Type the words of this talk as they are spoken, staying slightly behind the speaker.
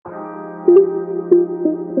Hello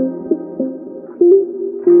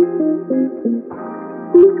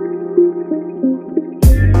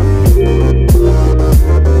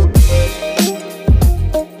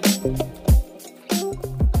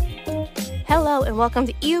and welcome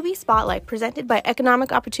to EOB Spotlight, presented by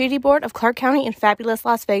Economic Opportunity Board of Clark County in fabulous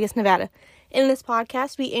Las Vegas, Nevada. In this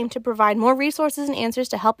podcast, we aim to provide more resources and answers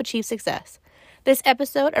to help achieve success. This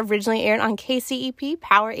episode originally aired on KCEP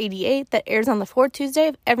Power 88 that airs on the fourth Tuesday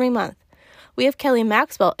of every month. We have Kelly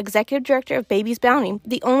Maxwell, Executive Director of Baby's Bounty,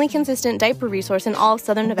 the only consistent diaper resource in all of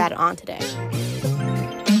Southern Nevada, on today.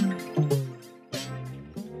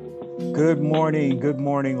 Good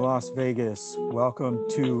morning, Las Vegas. Welcome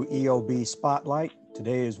to EOB Spotlight.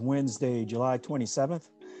 Today is Wednesday, July 27th.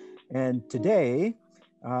 And today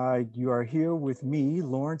you are here with me,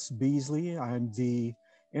 Lawrence Beasley. I'm the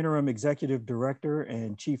Interim Executive Director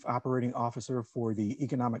and Chief Operating Officer for the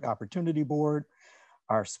Economic Opportunity Board.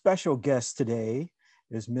 Our special guest today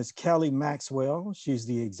is Ms. Kelly Maxwell. She's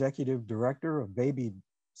the Executive Director of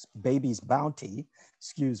Baby's Bounty,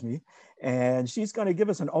 and she's going to give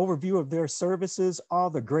us an overview of their services, all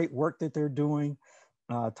the great work that they're doing,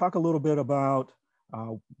 talk a little bit about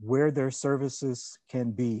where their services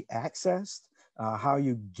can be accessed, how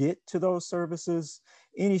you get to those services,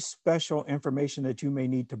 any special information that you may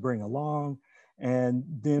need to bring along, and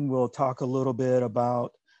then we'll talk a little bit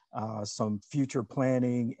about some future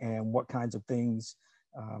planning and what kinds of things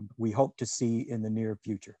we hope to see in the near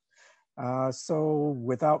future. So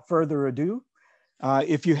without further ado,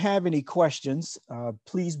 if you have any questions,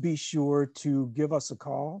 please be sure to give us a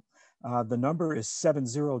call. The number is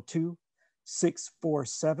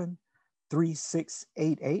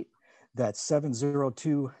 702-647-3688. That's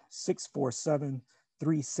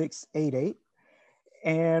 702-647-3688.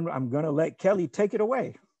 And I'm going to let Kelly take it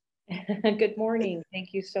away. Good morning.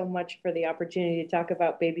 Thank you so much for the opportunity to talk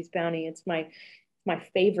about Baby's Bounty. It's my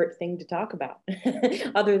favorite thing to talk about,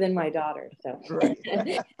 other than my daughter. So,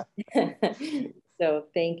 so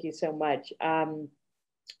thank you so much.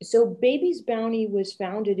 So Baby's Bounty was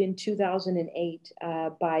founded in 2008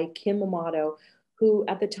 by Kim Amato, who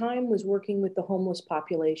at the time was working with the homeless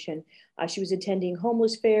population. She was attending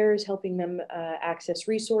homeless fairs, helping them access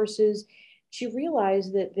resources. She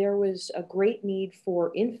realized that there was a great need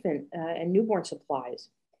for infant and newborn supplies.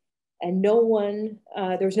 And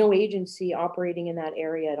there's no agency operating in that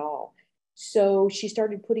area at all. So she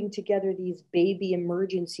started putting together these baby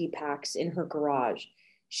emergency packs in her garage.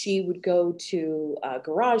 She would go to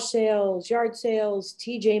garage sales, yard sales,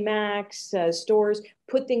 TJ Maxx, stores,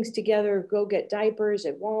 put things together, go get diapers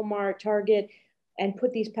at Walmart, Target, and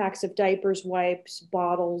put these packs of diapers, wipes,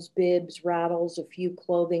 bottles, bibs, rattles, a few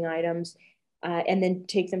clothing items, and then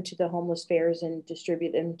take them to the homeless fairs and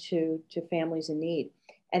distribute them to families in need.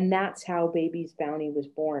 And that's how Baby's Bounty was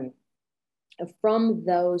born. From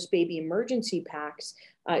those baby emergency packs,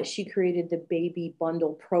 she created the Baby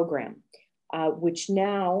Bundle program, which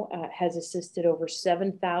now has assisted over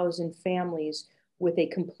 7,000 families with a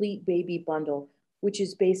complete baby bundle, which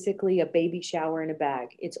is basically a baby shower in a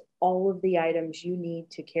bag. It's all of the items you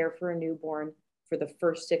need to care for a newborn for the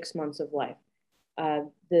first 6 months of life.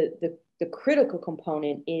 The critical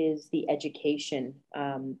component is the education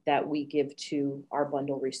that we give to our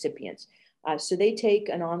bundle recipients. So they take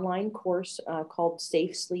an online course called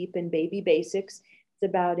Safe Sleep and Baby Basics. It's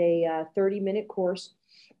about a 30-minute course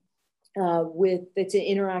it's an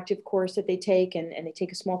interactive course that they take, and they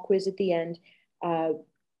take a small quiz at the end,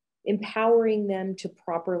 empowering them to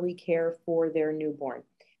properly care for their newborn.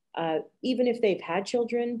 Even if they've had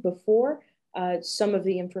children before, some of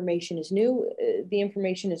the information is new. The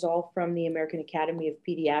information is all from the American Academy of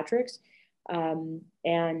Pediatrics,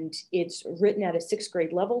 and it's written at a 6th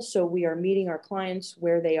grade level. So we are meeting our clients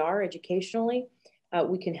where they are educationally.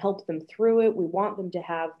 We can help them through it. We want them to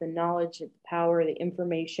have the knowledge, the power, the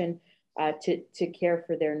information to care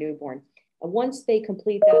for their newborn. Once they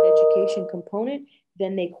complete that education component,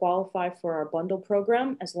 then they qualify for our bundle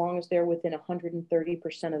program as long as they're within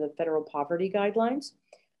 130% of the federal poverty guidelines.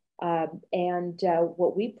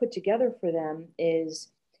 What we put together for them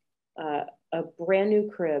is a brand new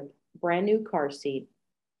crib, brand new car seat,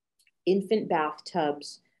 infant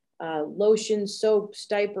bathtubs, lotions, soaps,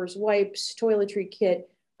 diapers, wipes, toiletry kit,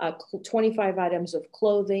 25 items of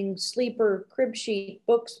clothing, sleeper, crib sheet,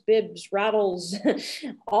 books, bibs, rattles,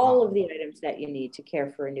 all of the items that you need to care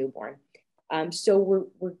for a newborn. So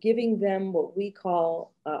we're giving them what we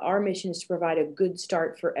call, our mission is to provide a good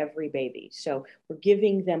start for every baby. So we're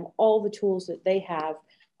giving them all the tools that they have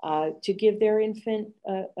to give their infant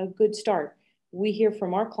a good start. We hear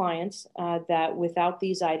from our clients that without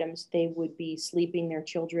these items, they would be sleeping their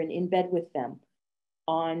children in bed with them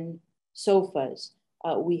on sofas.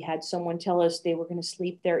 We had someone tell us they were going to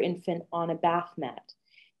sleep their infant on a bath mat.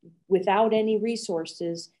 Without any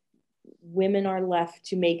resources, women are left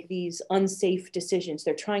to make these unsafe decisions.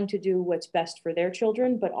 They're trying to do what's best for their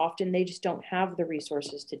children, but often they just don't have the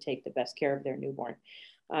resources to take the best care of their newborn.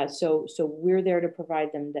 So we're there to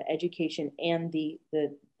provide them the education and the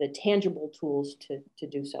tangible tools to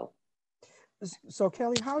do so. So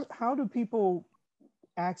Kelly, how do people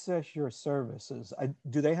access your services?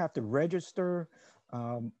 Do they have to register?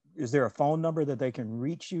 Is there a phone number that they can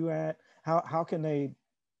reach you at? How can they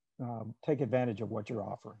take advantage of what you're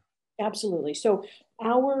offering? Absolutely. So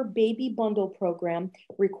our baby bundle program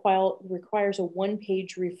requires a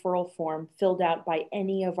one-page referral form filled out by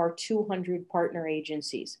any of our 200 partner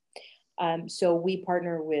agencies. So we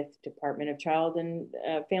partner with Department of Child and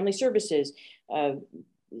Family Services,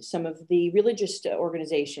 some of the religious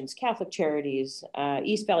organizations, Catholic Charities,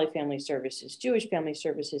 East Valley Family Services, Jewish Family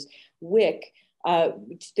Services, WIC.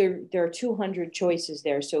 There are 200 choices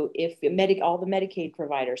there. So if all the Medicaid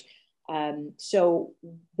providers. So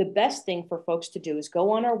the best thing for folks to do is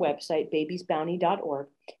go on our website, babiesbounty.org,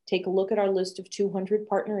 take a look at our list of 200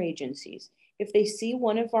 partner agencies. If they see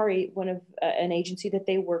one of an agency that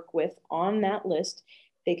they work with on that list,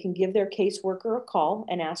 they can give their caseworker a call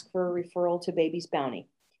and ask for a referral to Babies Bounty.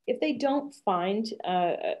 If they don't find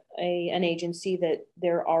an agency that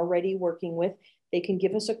they're already working with, they can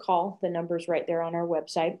give us a call. The number's right there on our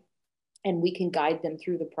website, and we can guide them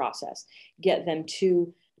through the process, get them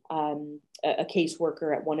to a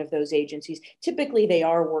caseworker at one of those agencies. Typically, they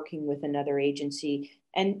are working with another agency.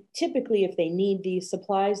 And typically, if they need these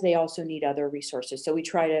supplies, they also need other resources. So we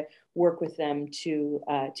try to work with them to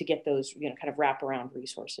get those, kind of wraparound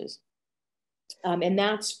resources. And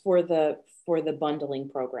that's for the bundling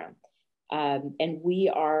program. And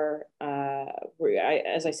we are,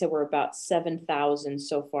 as I said, we're about 7,000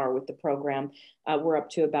 so far with the program. We're up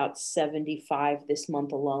to about 75 this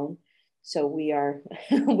month alone. So we're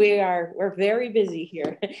very busy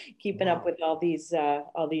here, keeping up with all these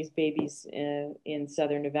babies in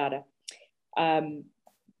Southern Nevada.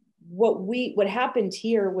 What happened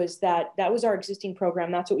here was that was our existing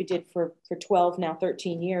program. That's what we did for 12, now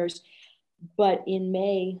 13 years. But in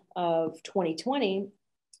May of 2020,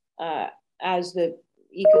 as the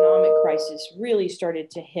economic crisis really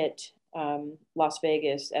started to hit Las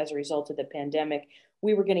Vegas as a result of the pandemic,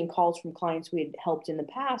 we were getting calls from clients we had helped in the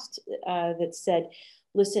past that said,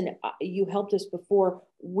 listen, you helped us before.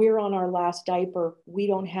 We're on our last diaper. We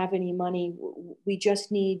don't have any money. We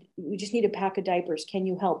just need a pack of diapers. Can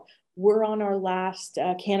you help? We're on our last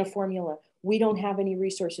can of formula. We don't have any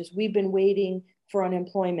resources. We've been waiting for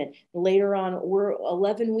unemployment. Later on, we're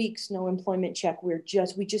 11 weeks, no employment check. We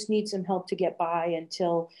just need some help to get by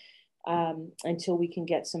until we can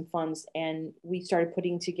get some funds. And we started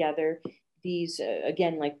putting together these,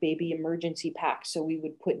 again, like baby emergency packs. So we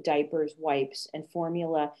would put diapers, wipes, and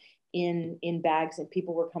formula in bags, and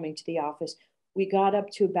people were coming to the office. We got up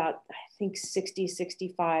to about, I think, 60,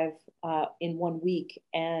 65 in 1 week.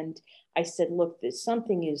 And I said, look,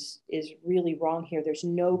 something is really wrong here. There's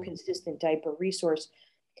no consistent diaper resource.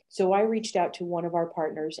 So I reached out to one of our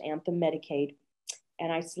partners, Anthem Medicaid,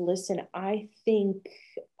 and I said, listen, I think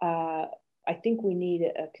we need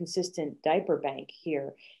a consistent diaper bank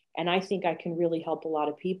here. And I think I can really help a lot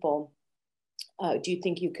of people. Do you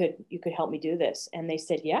think you could help me do this? And they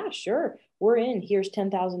said, yeah, sure. We're in. Here's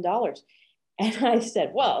 $10,000. And I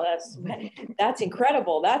said, well, that's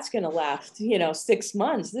incredible. That's going to last, 6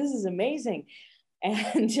 months. This is amazing.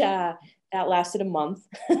 And that lasted a month.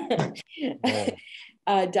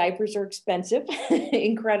 Diapers are expensive,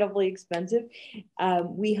 incredibly expensive.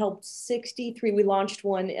 We helped 63. We launched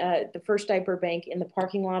one, the first diaper bank in the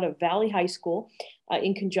parking lot of Valley High School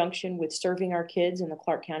in conjunction with Serving Our Kids in the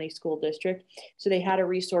Clark County School District. So they had a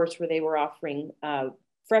resource where they were offering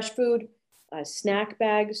fresh food, snack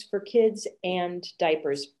bags for kids, and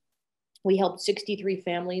diapers. We helped 63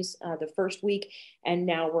 families the first week, and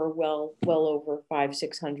now we're well over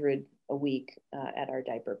 500-600 a week at our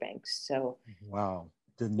diaper banks. So wow,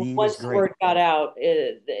 the need once is great. the word got out,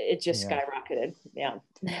 it just skyrocketed. Yeah.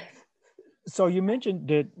 So you mentioned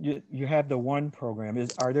that you have the one program.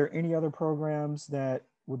 Are there any other programs that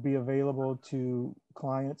would be available to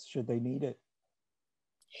clients should they need it?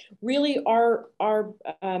 Really, our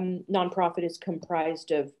nonprofit is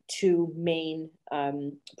comprised of two main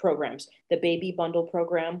programs: the Baby Bundle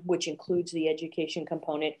program, which includes the education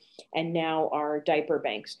component, and now our diaper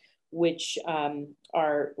banks, which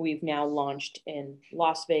we've now launched in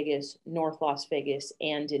Las Vegas, North Las Vegas,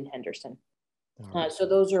 and in Henderson. So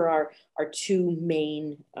those are our two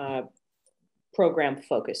main program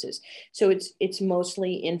focuses. So it's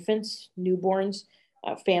mostly infants, newborns,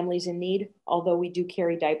 families in need, although we do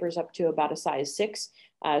carry diapers up to about a size 6.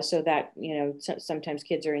 So that, sometimes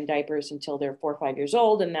kids are in diapers until they're 4 or 5 years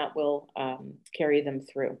old, and that will carry them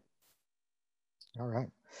through. All right.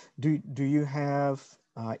 Do you have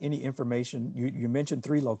any information? You mentioned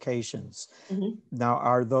 3 locations. Mm-hmm. Now,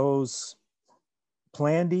 are those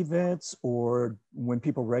planned events, or when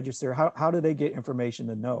people register, how do they get information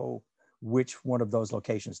to know which one of those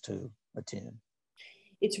locations to attend?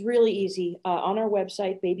 It's really easy. On our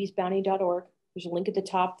website, babiesbounty.org, there's a link at the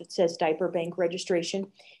top that says diaper bank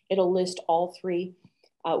registration. It'll list all 3.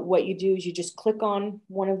 What you do is you just click on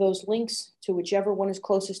one of those links to whichever one is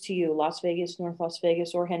closest to you, Las Vegas, North Las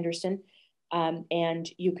Vegas, or Henderson, and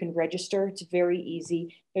you can register. It's very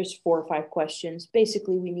easy. There's 4 or 5 questions.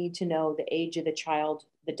 Basically, we need to know the age of the child,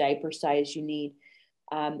 the diaper size you need,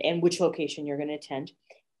 and which location you're going to attend.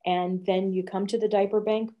 And then you come to the diaper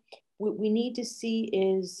bank. What we need to see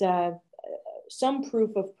is some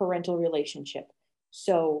proof of parental relationship.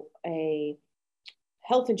 So a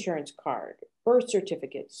health insurance card, birth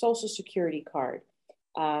certificate, social security card,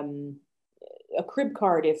 a crib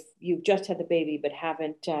card if you've just had the baby but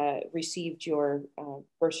haven't received your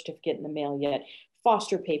birth certificate in the mail yet,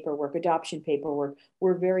 foster paperwork, adoption paperwork.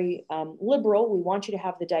 We're very liberal. We want you to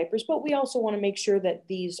have the diapers, but we also want to make sure that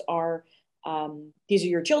these are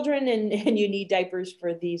your children, and you need diapers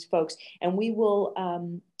for these folks. And we will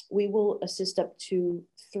assist up to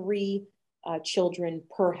 3 children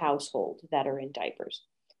per household that are in diapers.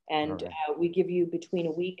 And we give you between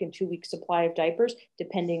a week and 2 week supply of diapers,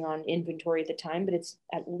 depending on inventory at the time, but it's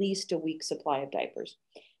at least a week's supply of diapers.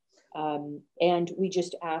 And we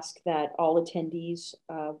just ask that all attendees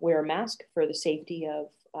wear a mask for the safety of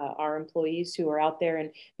our employees who are out there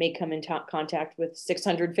and may come in contact with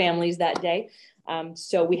 600 families that day.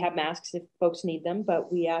 So we have masks if folks need them,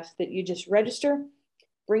 but we ask that you just register,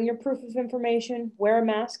 bring your proof of information, wear a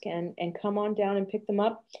mask, and come on down and pick them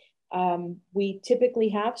up. We typically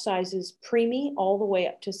have sizes preemie all the way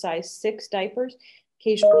up to size 6 diapers.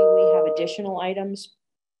 Occasionally we have additional items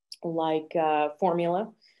like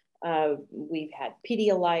formula. We've had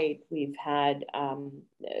Pedialyte, we've had a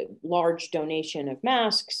large donation of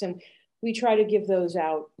masks, and we try to give those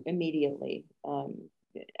out immediately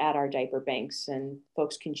at our diaper banks, and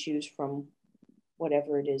folks can choose from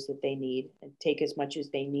whatever it is that they need and take as much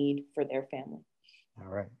as they need for their family.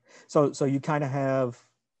 All right. So you kind of have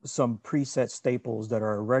some preset staples that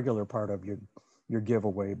are a regular part of your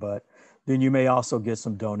giveaway, but then you may also get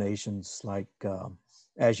some donations like,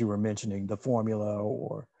 as you were mentioning, the formula,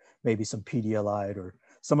 or maybe some Pedialyte or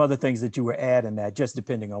some other things that you were adding that, just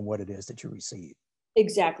depending on what it is that you receive.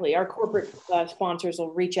 Exactly. Our corporate sponsors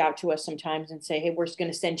will reach out to us sometimes and say, hey, we're just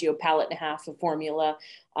going to send you a pallet and a half of formula,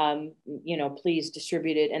 please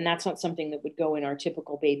distribute it. And that's not something that would go in our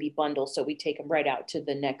typical baby bundle. So we take them right out to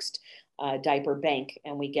the next diaper bank,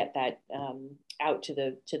 and we get that out to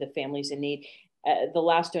the families in need. The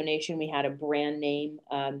last donation, we had a brand name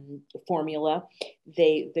formula.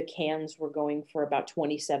 The cans were going for about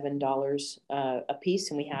 $27 a piece,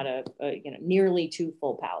 and we had nearly 2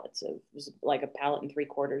 full pallets it was like a pallet and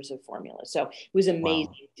 3/4 of formula. So it was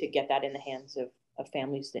amazing to get that in the hands of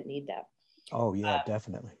families that need that. Oh yeah,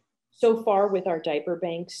 definitely. So far with our diaper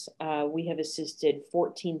banks, we have assisted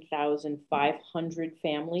 14,500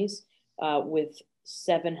 families with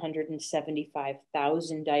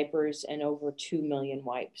 775,000 diapers and over 2 million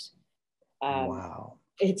wipes. Wow.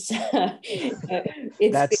 It's that's a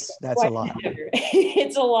lot.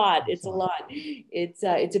 It's a lot. It's a lot.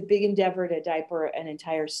 It's a big endeavor to diaper an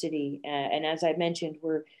entire city. And as I mentioned,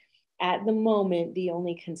 we're at the moment the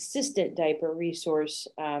only consistent diaper resource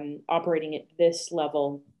operating at this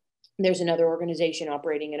level. There's another organization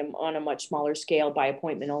operating on a much smaller scale by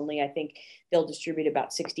appointment only. I think they'll distribute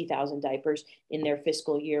about 60,000 diapers in their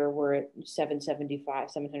fiscal year. We're at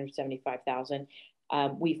 775,000.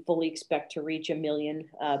 We fully expect to reach 1 million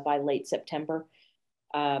by late September.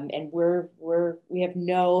 And we have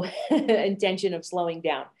no intention of slowing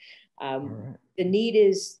down. Right. The need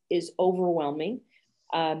is overwhelming.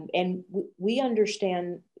 And we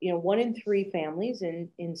understand, 1 in 3 families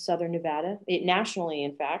in Southern Nevada, nationally,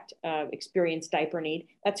 in fact, experience diaper need.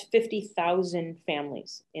 That's 50,000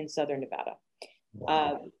 families in Southern Nevada.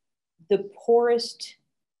 Wow. The poorest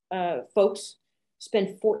folks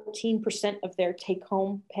spend 14% of their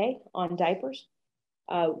take-home pay on diapers.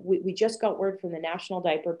 We just got word from the National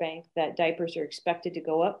Diaper Bank that diapers are expected to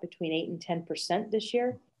go up between 8 and 10% this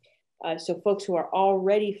year. So folks who are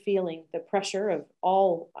already feeling the pressure of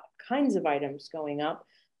all kinds of items going up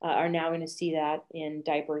are now going to see that in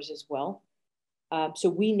diapers as well. So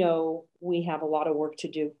we know we have a lot of work to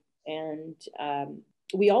do. And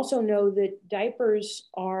we also know that diapers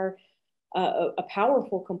are a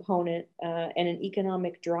powerful component and an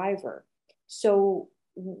economic driver. So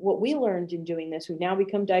what we learned in doing this, we've now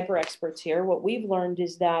become diaper experts here. What we've learned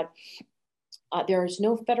is that there is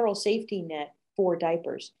no federal safety net for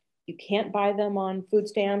diapers. You can't buy them on food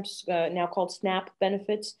stamps, now called SNAP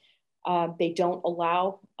benefits. They don't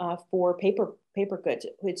allow for paper goods.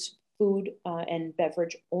 It's food and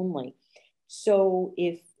beverage only. So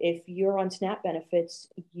if you're on SNAP benefits,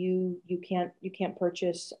 you can't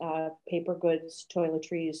purchase paper goods,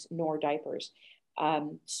 toiletries, nor diapers.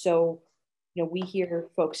 So we hear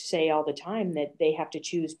folks say all the time that they have to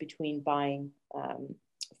choose between buying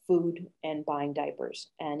food and buying diapers,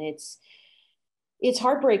 and it's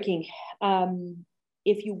heartbreaking.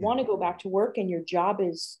 If you want to go back to work and your job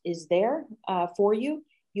is there for you,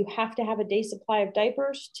 you have to have a day supply of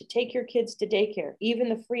diapers to take your kids to daycare. Even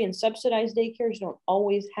the free and subsidized daycares don't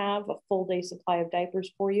always have a full day supply of diapers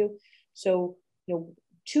for you. So,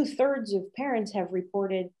 2/3 of parents have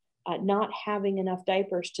reported not having enough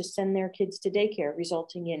diapers to send their kids to daycare,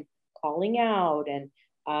 resulting in calling out and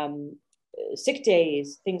sick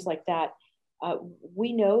days, things like that.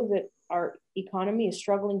 We know that our economy is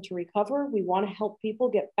struggling to recover. We want to help people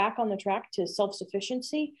get back on the track to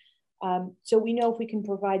self-sufficiency. So we know if we can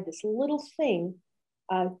provide this little thing,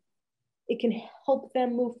 it can help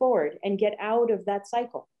them move forward and get out of that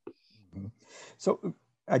cycle. Mm-hmm. So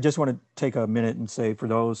I just want to take a minute and say, for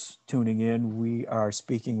those tuning in, we are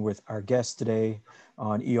speaking with our guest today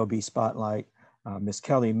on EOB Spotlight, Ms.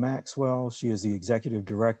 Kelly Maxwell. She is the Executive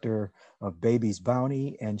Director of Baby's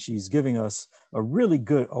Bounty, and she's giving us a really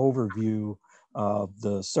good overview of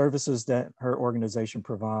the services that her organization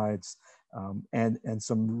provides, and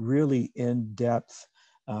some really in-depth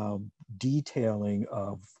detailing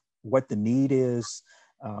of what the need is,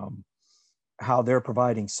 how they're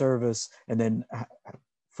providing service, and then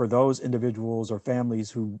for those individuals or families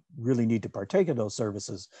who really need to partake of those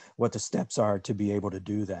services, what the steps are to be able to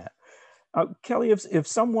do that. Kelly, if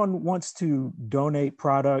someone wants to donate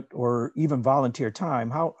product or even volunteer time,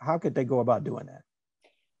 how could they go about doing that?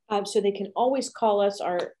 So they can always call us.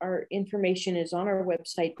 Our information is on our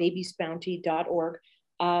website, babiesbounty.org.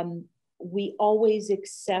 We always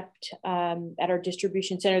accept at our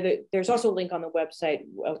distribution center. There's also a link on the website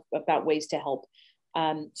about ways to help.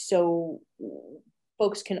 So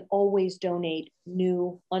folks can always donate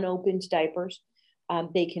new unopened diapers.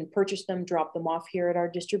 They can purchase them, drop them off here at our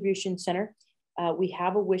distribution center. We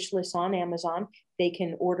have a wish list on Amazon. They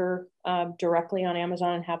can order directly on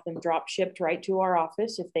Amazon and have them drop shipped right to our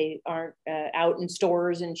office if they aren't out in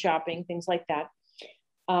stores and shopping, things like that.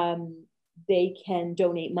 They can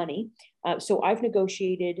donate money. So I've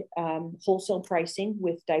negotiated wholesale pricing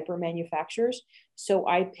with diaper manufacturers. So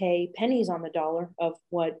I pay pennies on the dollar of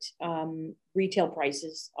what retail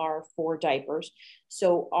prices are for diapers.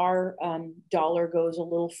 So our dollar goes a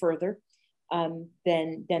little further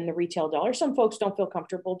than the retail dollar. Some folks don't feel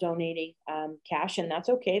comfortable donating cash, and that's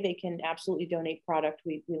okay. They can absolutely donate product.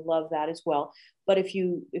 We love that as well. But if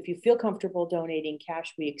you feel comfortable donating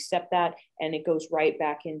cash, we accept that, and it goes right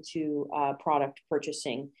back into product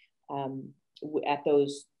purchasing at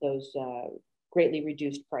those greatly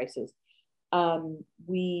reduced prices.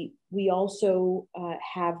 We also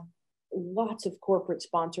have lots of corporate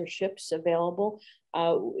sponsorships available.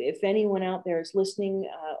 If anyone out there is listening,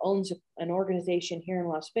 owns an organization here in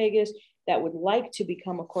Las Vegas that would like to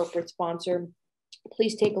become a corporate sponsor,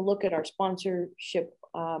 please take a look at our sponsorship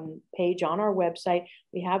page on our website.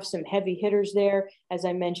 We have some heavy hitters there. As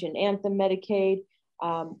I mentioned, Anthem Medicaid.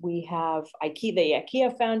 We have the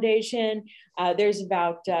IKEA Foundation. There's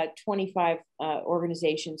about 25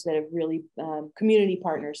 organizations that have really, community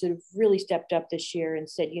partners that have really stepped up this year and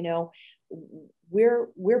said,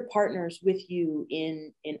 we're partners with you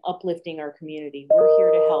in uplifting our community. We're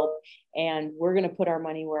here to help, and we're going to put our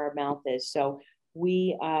money where our mouth is. So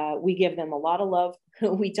we give them a lot of love.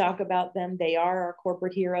 We talk about them. They are our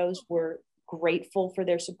corporate heroes. We're grateful for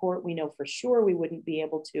their support. We know for sure we wouldn't be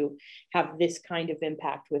able to have this kind of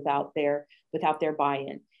impact without their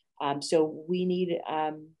buy-in. So we need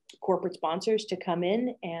corporate sponsors to come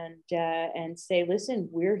in and say, listen,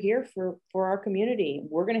 we're here for our community.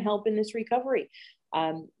 We're going to help in this recovery.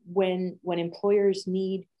 When employers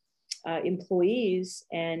need employees,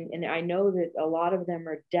 and I know that a lot of them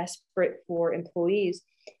are desperate for employees,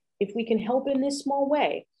 if we can help in this small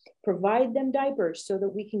way, provide them diapers so that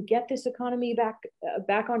we can get this economy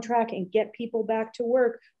back on track and get people back to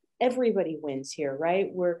work, everybody wins here,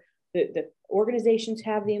 right? The organizations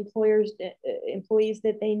have the employees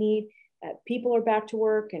that they need, people are back to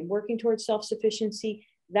work and working towards self-sufficiency,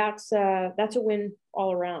 that's a win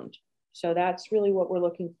all around. So that's really what we're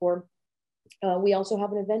looking for. We also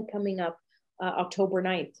have an event coming up October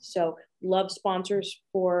 9th. So love sponsors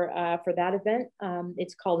for that event.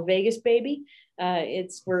 It's called Vegas Baby.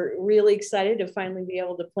 We're really excited to finally be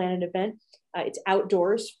able to plan an event. It's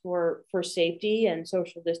outdoors for safety and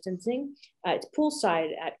social distancing. It's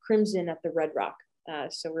poolside at Crimson at the Red Rock.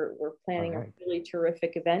 So we're planning a really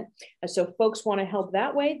terrific event. So folks want to help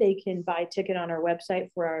that way, they can buy a ticket on our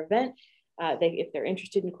website for our event. If they're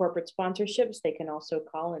interested in corporate sponsorships, they can also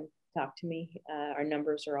call and talk to me. Our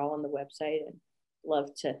numbers are all on the website, and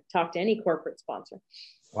love to talk to any corporate sponsor.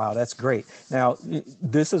 Wow, that's great. Now,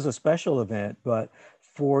 this is a special event, but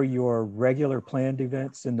for your regular planned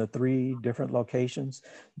events in the 3 different locations,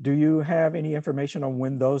 do you have any information on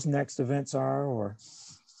when those next events are? Or?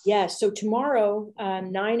 Yeah, so tomorrow,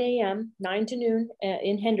 9 a.m., 9 to noon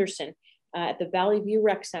in Henderson at the Valley View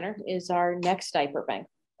Rec Center is our next diaper bank.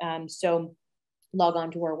 So log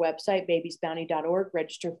on to our website, babiesbounty.org,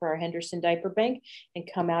 register for our Henderson Diaper Bank, and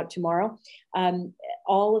come out tomorrow.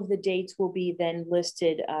 All of the dates will be then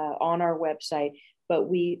listed on our website, but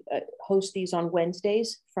we host these on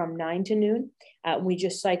Wednesdays from 9 to noon. We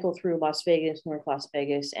just cycle through Las Vegas, North Las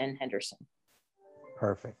Vegas, and Henderson.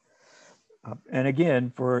 Perfect. And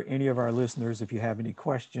again, for any of our listeners, if you have any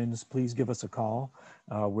questions, please give us a call.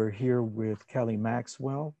 We're here with Kelly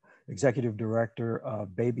Maxwell, Executive Director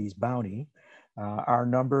of Babies Bounty. Our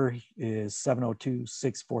number is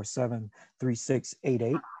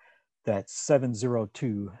 702-647-3688. That's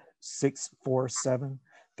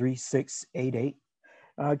 702-647-3688.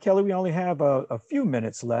 Kelly, we only have a few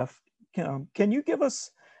minutes left. Can you give us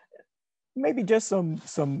maybe just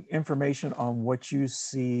some information on what you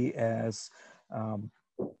see as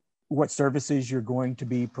what services you're going to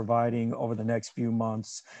be providing over the next few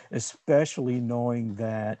months, especially knowing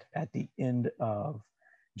that at the end of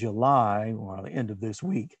July, or the end of this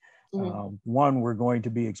week, one, we're going to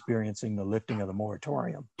be experiencing the lifting of the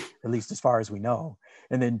moratorium, at least as far as we know.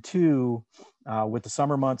 And then 2, with the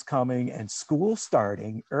summer months coming and school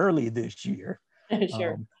starting early this year,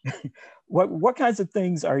 Sure. What kinds of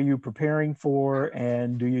things are you preparing for,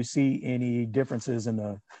 and do you see any differences in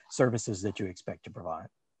the services that you expect to provide?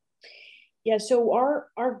 Yeah, so our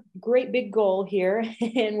great big goal here,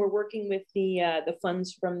 and we're working with the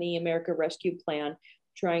funds from the America Rescue Plan,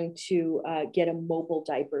 trying to get a mobile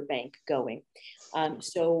diaper bank going.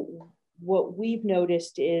 So what we've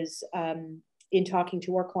noticed is in talking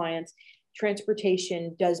to our clients,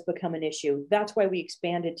 transportation does become an issue. That's why we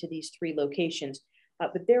expanded to these 3 locations.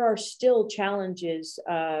 But there are still challenges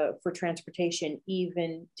for transportation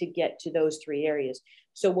even to get to those 3 areas.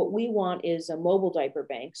 So what we want is a mobile diaper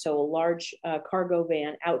bank, so a large cargo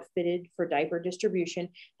van outfitted for diaper distribution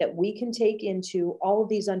that we can take into all of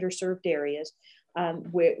these underserved areas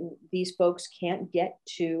where these folks can't get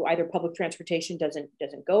to. Either public transportation doesn't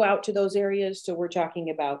go out to those areas. So we're talking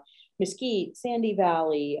about Mesquite, Sandy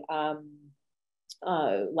Valley,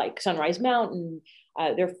 like Sunrise Mountain.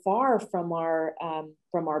 They're far from our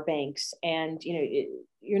banks, and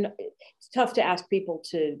it's tough to ask people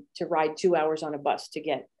to ride 2 hours on a bus to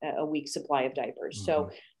get a week's supply of diapers. So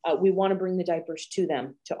we want to bring the diapers to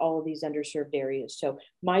them, to all of these underserved areas. So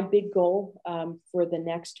my big goal for the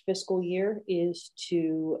next fiscal year is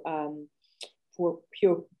to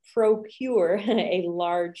procure a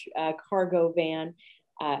large cargo van,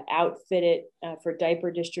 outfit it for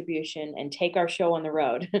diaper distribution, and take our show on the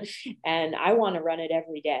road. And I want to run it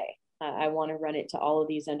every day. I want to run it to all of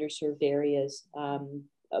these underserved areas.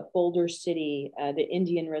 Boulder City, the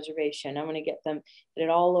Indian Reservation. I want to get it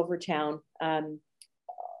all over town,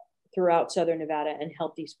 throughout Southern Nevada, and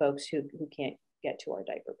help these folks who can't get to our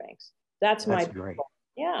diaper banks. That's great. Goal.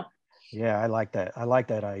 Yeah. Yeah, I like that. I like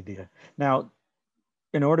that idea. Now,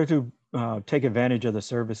 in order to take advantage of the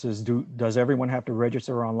services, does everyone have to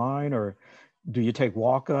register online, or do you take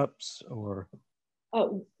walk-ups, or?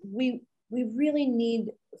 We really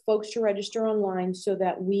need folks to register online so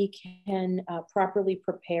that we can properly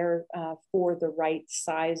prepare for the right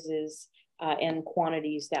sizes and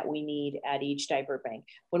quantities that we need at each diaper bank.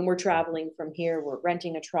 When we're traveling from here, we're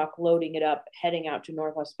renting a truck, loading it up, heading out to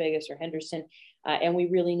North Las Vegas or Henderson, and we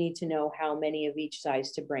really need to know how many of each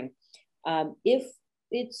size to bring. If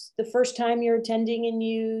it's the first time you're attending and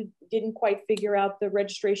you didn't quite figure out the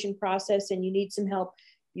registration process and you need some help,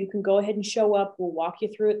 you can go ahead and show up. We'll walk you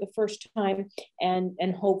through it the first time, and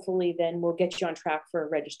hopefully then we'll get you on track for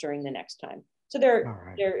registering the next time. So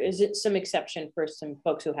there is some exception for some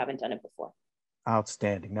folks who haven't done it before.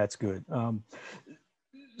 Outstanding. That's good.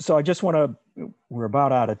 So I just we're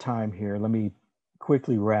about out of time here. Let me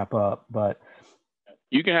quickly wrap up, but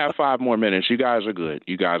you can have 5 more minutes. You guys are good.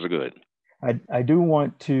 I do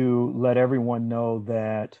want to let everyone know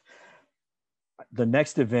that the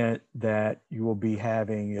next event that you will be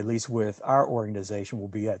having, at least with our organization, will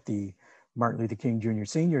be at the Martin Luther King Jr.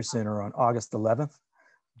 Senior Center on August 11th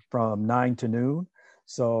from 9 to noon.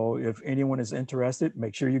 So if anyone is interested,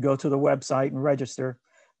 make sure you go to the website and register,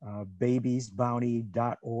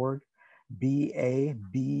 babiesbounty.org,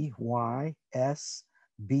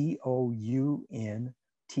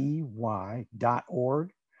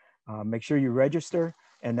 BABYSBOUNTY.org. Make sure you register,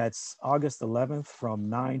 and that's August 11th from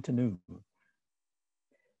 9 to noon.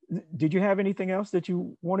 Did you have anything else that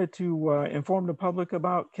you wanted to inform the public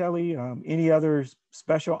about, Kelly? Any other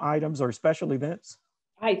special items or special events?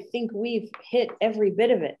 I think we've hit every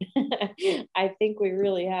bit of it. I think we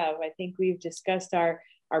really have. I think we've discussed our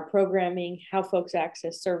programming, how folks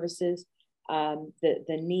access services, the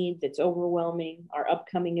need that's overwhelming, our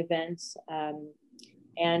upcoming events,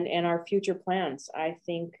 and our future plans. I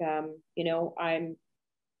think, I'm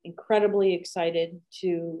incredibly excited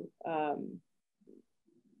to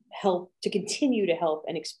continue to help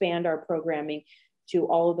and expand our programming to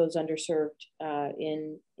all of those underserved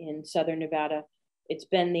in Southern Nevada. It's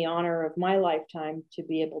been the honor of my lifetime to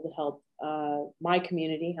be able to help my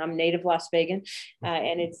community. I'm native Las Vegan,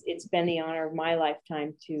 and it's been the honor of my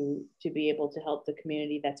lifetime to be able to help the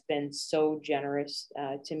community that's been so generous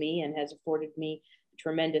to me and has afforded me a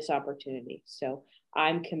tremendous opportunity. So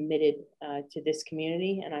I'm committed to this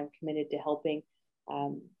community, and I'm committed to helping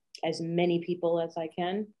as many people as I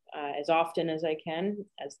can, as often as I can,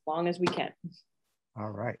 as long as we can.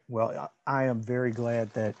 All right. Well, I am very glad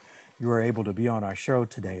that you were able to be on our show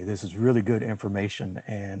today. This is really good information,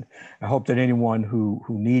 and I hope that anyone who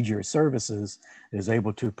needs your services is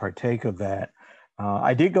able to partake of that.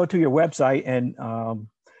 I did go to your website, and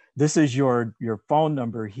this is your phone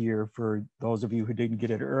number here for those of you who didn't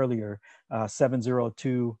get it earlier,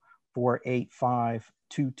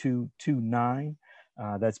 702-485-2229.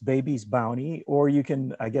 That's Babies Bounty, or you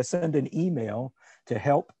can, I guess, send an email to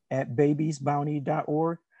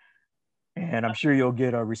help@babiesbounty.org. And I'm sure you'll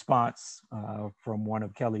get a response from one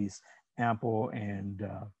of Kelly's ample and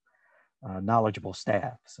knowledgeable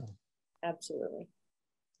staff. So, absolutely.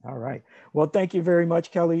 All right. Well, thank you very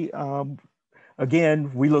much, Kelly.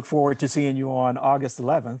 Again, we look forward to seeing you on August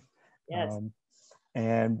 11th. Yes.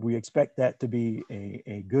 And we expect that to be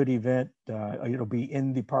a good event. It'll be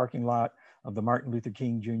in the parking lot of the Martin Luther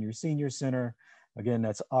King Jr. Senior Center. Again,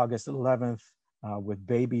 that's August 11th with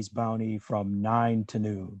Babies Bounty from 9 to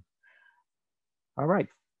noon. All right.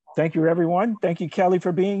 Thank you, everyone. Thank you, Kelly,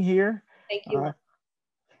 for being here. Thank you.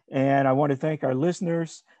 And I want to thank our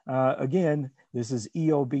listeners. Again, this is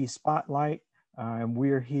EOB Spotlight, and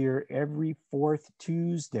we're here every 4th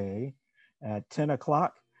Tuesday at 10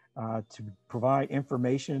 o'clock to provide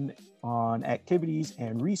information on activities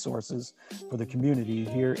and resources for the community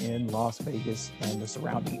here in Las Vegas and the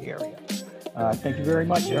surrounding area. Thank you very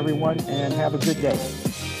much, everyone, and have a good day.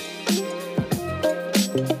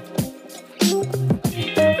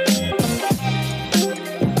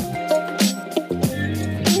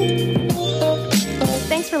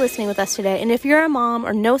 Thanks for listening with us today. And if you're a mom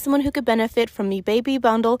or know someone who could benefit from the baby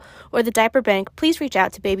bundle or the diaper bank, please reach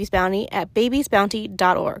out to Babies Bounty at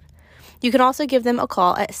babiesbounty.org. You can also give them a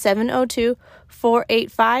call at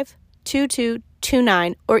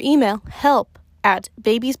 702-485-2229 or email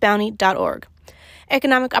help@babiesbounty.org.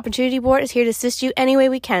 Economic Opportunity Board is here to assist you any way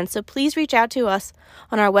we can, so please reach out to us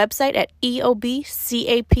on our website at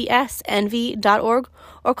eobcapsnv.org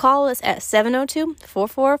or call us at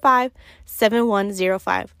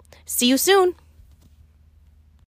 702-445-7105. See you soon!